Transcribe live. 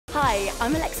Hi,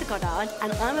 I'm Alexa Goddard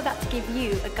and I'm about to give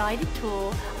you a guided tour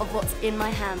of what's in my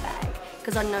handbag,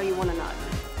 because I know you want to know.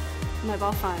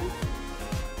 Mobile phone,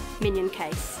 minion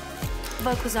case,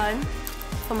 vocal zone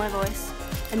for my voice,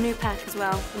 a new pack as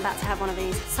well, I'm about to have one of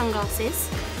these, sunglasses,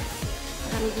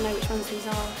 I don't even know which ones these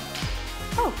are.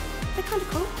 Oh, they're kind of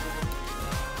cool.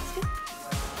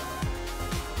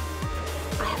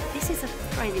 This is a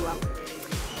crazy one.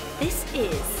 This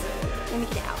is, let me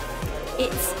get it out.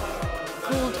 It's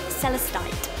called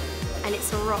celestite, and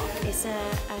it's a rock. It's a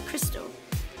crystal,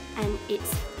 and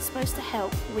it's supposed to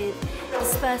help with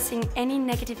dispersing any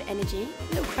negative energy. A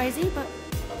little crazy, but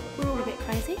we're all a bit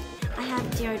crazy. I have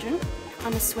deodorant.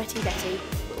 I'm a sweaty Betty.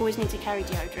 Always need to carry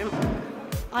deodorant.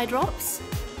 Eye drops.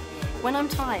 When I'm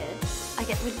tired, I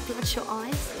get really bloodshot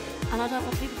eyes, and I don't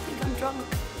want people to think I'm drunk.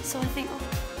 So I think,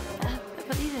 better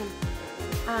put these in.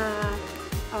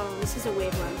 Oh, this is a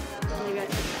weird one.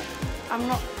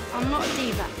 I'm not a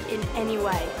diva in any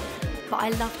way, but I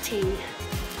love tea.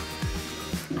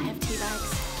 I have tea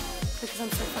bags because I'm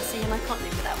so fussy and I can't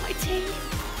live without my tea.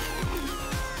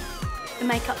 The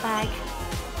makeup bag,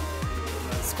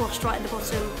 squashed right at the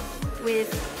bottom with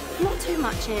not too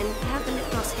much in. I have the lip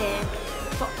gloss here.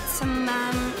 Got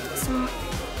some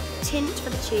tint for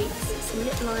the cheeks, some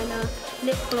lip liner,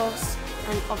 lip gloss,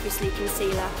 and obviously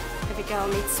concealer. Every girl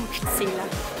needs some concealer.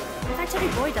 In fact, every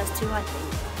boy does too, I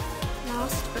think.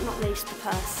 Last but not least, the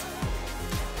purse,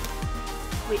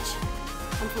 which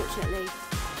unfortunately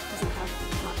doesn't have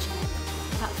much in it.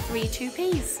 About 3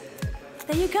 2p's.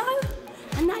 There you go.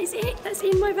 And that is it. That's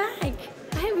in my bag.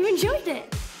 I hope you enjoyed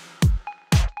it.